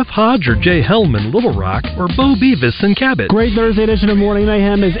agent Jeff Hodge or Jay Hellman, Little Rock, or Bo Beavis in Cabot. Great Thursday edition of Morning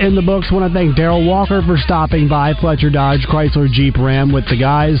Mayhem is in the books. Want to thank Darrell Walker for stopping by Fletcher Dodge Chrysler Jeep Ram with the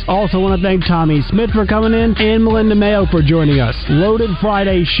guys. Also want to thank Tommy Smith for coming in and Melinda Mayo for joining us. Loaded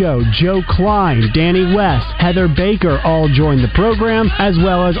Friday show, Joe Klein, Danny West, Heather Baker all joined the program, as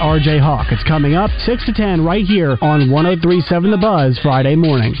well as RJ Hawk. It's coming up 6 to 10 right here on 103.7 The Buzz Friday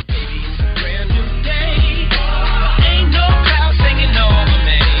morning.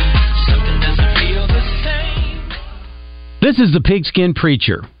 This is the Pigskin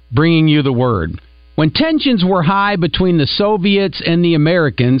Preacher, bringing you the word. When tensions were high between the Soviets and the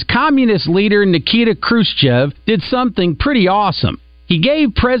Americans, communist leader Nikita Khrushchev did something pretty awesome. He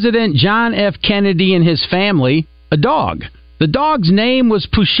gave President John F. Kennedy and his family a dog. The dog's name was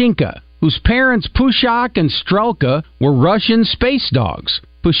Pushinka, whose parents Pushak and Strelka were Russian space dogs.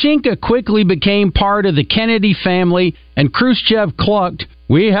 Pushinka quickly became part of the Kennedy family, and Khrushchev clucked,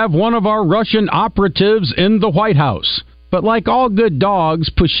 "We have one of our Russian operatives in the White House." But like all good dogs,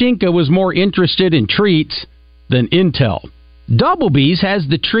 Pushinka was more interested in treats than intel. Doublebees has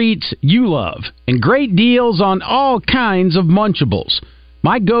the treats you love and great deals on all kinds of Munchables.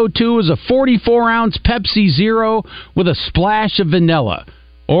 My go-to is a 44-ounce Pepsi Zero with a splash of vanilla,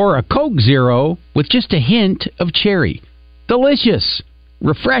 or a Coke Zero with just a hint of cherry. Delicious,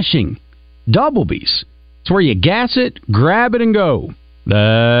 refreshing. Doublebees. It's where you gas it, grab it, and go.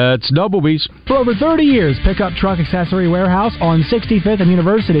 That's Doublebees. For over 30 years, Pickup Truck Accessory Warehouse on 65th and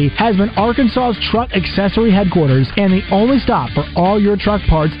University has been Arkansas's truck accessory headquarters and the only stop for all your truck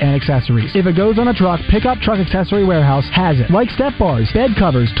parts and accessories. If it goes on a truck, Pickup Truck Accessory Warehouse has it. Like step bars, bed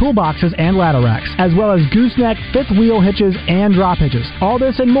covers, toolboxes, and ladder racks, as well as gooseneck, fifth wheel hitches, and drop hitches. All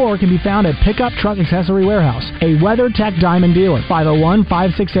this and more can be found at Pickup Truck Accessory Warehouse, a WeatherTech Diamond dealer.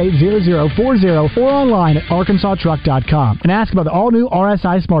 501-568-0040 or online at arkansastruck.com. And ask about the all-new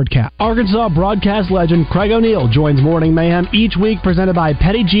RSI SmartCap. Arkansas broadcast legend Craig O'Neill joins Morning Mayhem each week, presented by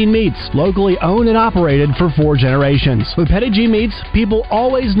Petit Jean Meats, locally owned and operated for 4 generations. With Petit Jean Meats, people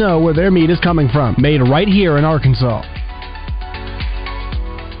always know where their meat is coming from. Made right here in Arkansas.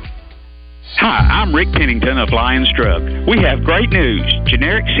 Hi, I'm Rick Pennington of Lions Drug. We have great news.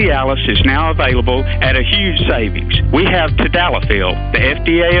 Generic Cialis is now available at a huge savings. We have Tadalafil, the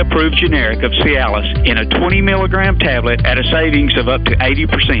FDA-approved generic of Cialis, in a 20-milligram tablet at a savings of up to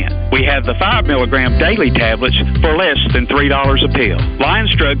 80%. We have the 5-milligram daily tablets for less than $3 a pill.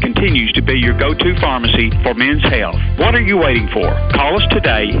 Lions Drug continues to be your go-to pharmacy for men's health. What are you waiting for? Call us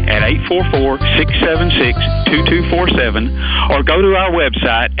today at 844-676-2247 or go to our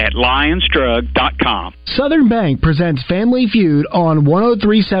website at lionsdrug.com. Southern Bank presents Family Feud on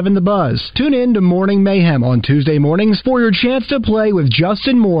 103.7 The Buzz. Tune in to Morning Mayhem on Tuesday mornings for your chance to play with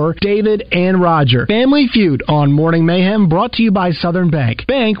Justin Moore, David, and Roger. Family Feud on Morning Mayhem, brought to you by Southern Bank.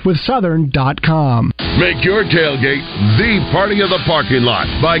 Bankwithsouthern.com. Make your tailgate the party of the parking lot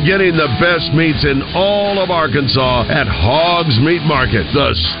by getting the best meats in all of Arkansas at Hogs Meat Market,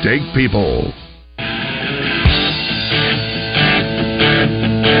 the steak people.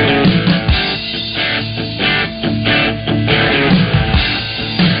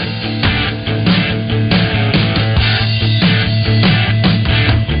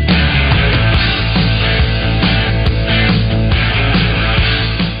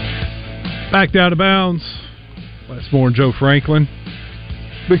 Back out of bounds. That's more Joe Franklin.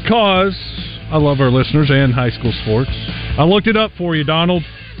 Because I love our listeners and high school sports. I looked it up for you, Donald.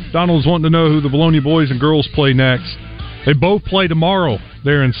 Donald's wanting to know who the Bologna boys and girls play next. They both play tomorrow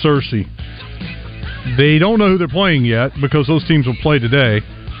there in Searcy. They don't know who they're playing yet because those teams will play today.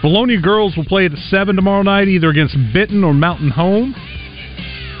 Bologna girls will play at 7 tomorrow night, either against Benton or Mountain Home.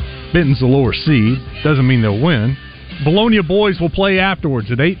 Benton's the lower seed. Doesn't mean they'll win. Bologna boys will play afterwards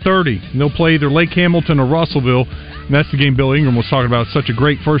at 8:30. They'll play either Lake Hamilton or Russellville. And that's the game Bill Ingram was talking about. Such a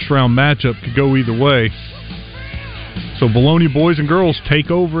great first-round matchup. Could go either way. So Bologna boys and girls take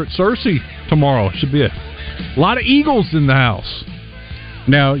over at Searcy tomorrow. Should be a lot of Eagles in the house.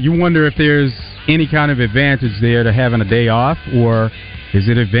 Now, you wonder if there's any kind of advantage there to having a day off, or is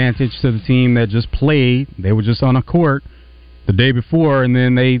it advantage to the team that just played? They were just on a court the day before, and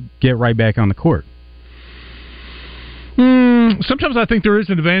then they get right back on the court. Sometimes I think there is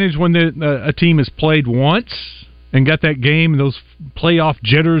an advantage when a team has played once and got that game and those playoff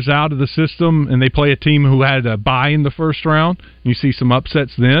jitters out of the system, and they play a team who had a bye in the first round. And you see some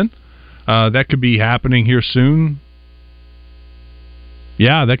upsets then. That could be happening here soon.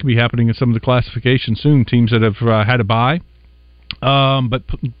 Yeah, that could be happening in some of the classifications soon. Teams that have had a bye. But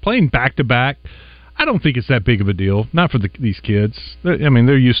playing back-to-back, I don't think it's that big of a deal. Not for these kids.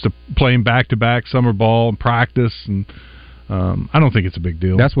 They're used to playing back-to-back summer ball and practice, and I don't think it's a big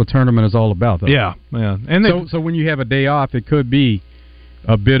deal. That's what tournament is all about, though. Yeah. And so when you have a day off, it could be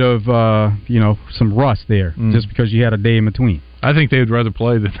a bit of some rust there, just because you had a day in between. I think they would rather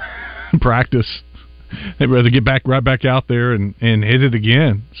play than practice. They'd rather get right back out there and hit it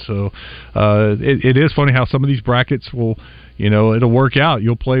again. So it is funny how some of these brackets will, it'll work out.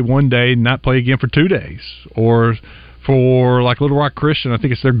 You'll play one day and not play again for 2 days. Or for like Little Rock Christian, I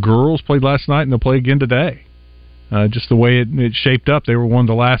think it's their girls played last night and they'll play again today. Just the way it shaped up, they were one of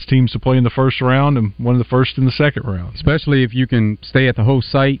the last teams to play in the first round and one of the first in the second round. Especially if you can stay at the host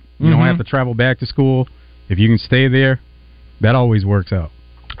site, you don't have to travel back to school. If you can stay there, that always works out.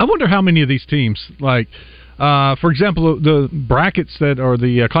 I wonder how many of these teams, like, for example, the brackets that are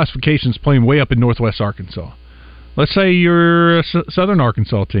the classifications playing way up in northwest Arkansas. Let's say you're a southern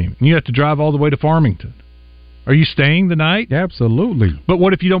Arkansas team, and you have to drive all the way to Farmington. Are you staying the night? Absolutely. But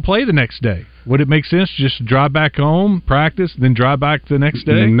what if you don't play the next day? Would it make sense to just drive back home, practice, then drive back the next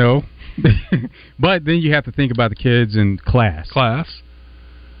day? No. But then you have to think about the kids in class.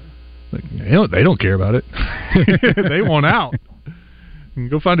 They don't care about it. They want out. You can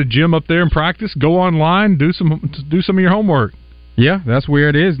go find a gym up there and practice. Go online, do some of your homework. Yeah, that's where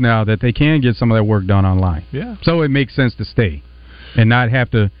it is now, that they can get some of that work done online. Yeah. So it makes sense to stay and not have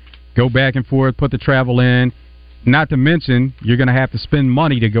to go back and forth, put the travel in. Not to mention, you're going to have to spend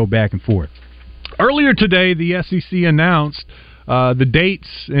money to go back and forth. Earlier today, the SEC announced the dates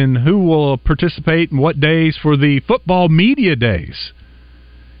and who will participate and what days for the football media days.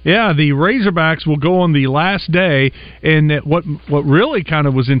 Yeah, the Razorbacks will go on the last day, and what really kind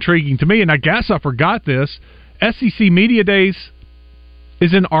of was intriguing to me, and I guess I forgot this, SEC Media Days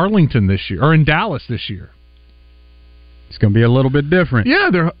is in Arlington this year, or in Dallas this year. It's going to be a little bit different.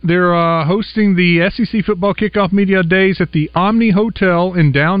 Yeah, they're hosting the SEC Football Kickoff Media Days at the Omni Hotel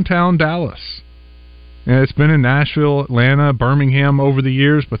in downtown Dallas. Yeah, it's been in Nashville, Atlanta, Birmingham over the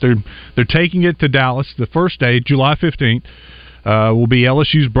years, but they're taking it to Dallas. The first day, July 15th, will be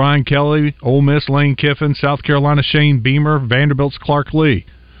LSU's Brian Kelly, Ole Miss Lane Kiffin, South Carolina Shane Beamer, Vanderbilt's Clark Lee.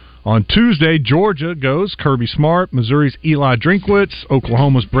 On Tuesday, Georgia goes Kirby Smart, Missouri's Eli Drinkwitz,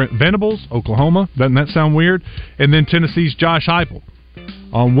 Oklahoma's Brent Venables, Oklahoma. Doesn't that sound weird? And then Tennessee's Josh Heupel.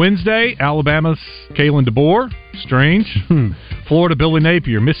 On Wednesday, Alabama's Kalen DeBoer, strange. Florida, Billy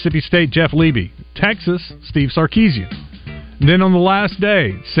Napier, Mississippi State, Jeff Levy, Texas, Steve Sarkisian. And then on the last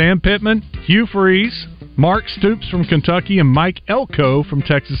day, Sam Pittman, Hugh Freeze, Mark Stoops from Kentucky, and Mike Elko from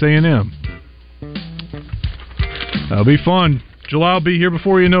Texas A&M. That'll be fun. July will be here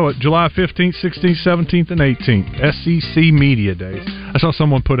before you know it. July 15th, 16th, 17th, and 18th. SEC Media Days. I saw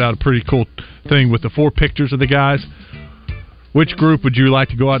someone put out a pretty cool thing with the 4 pictures of the guys. Which group would you like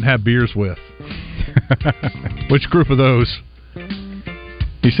to go out and have beers with? Which group of those?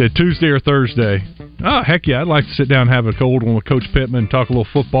 He said Tuesday or Thursday. Oh, heck yeah, I'd like to sit down and have a cold one with Coach Pittman, talk a little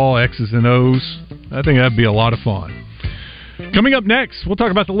football, X's and O's. I think that'd be a lot of fun. Coming up next, we'll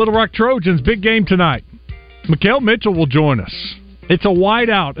talk about the Little Rock Trojans. Big game tonight. Mikael Mitchell will join us. It's a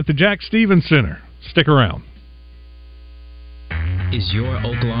whiteout at the Jack Stevens Center. Stick around. Is your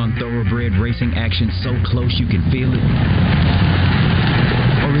Oaklawn Thoroughbred racing action so close you can feel it?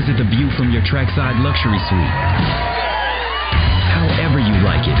 Or is it the view from your trackside luxury suite? However you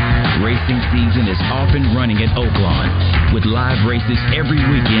like it, racing season is off and running at Oaklawn with live races every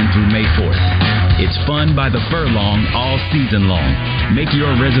weekend through May 4th. It's fun by the furlong all season long. Make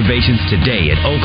your reservations today at Oaklawn.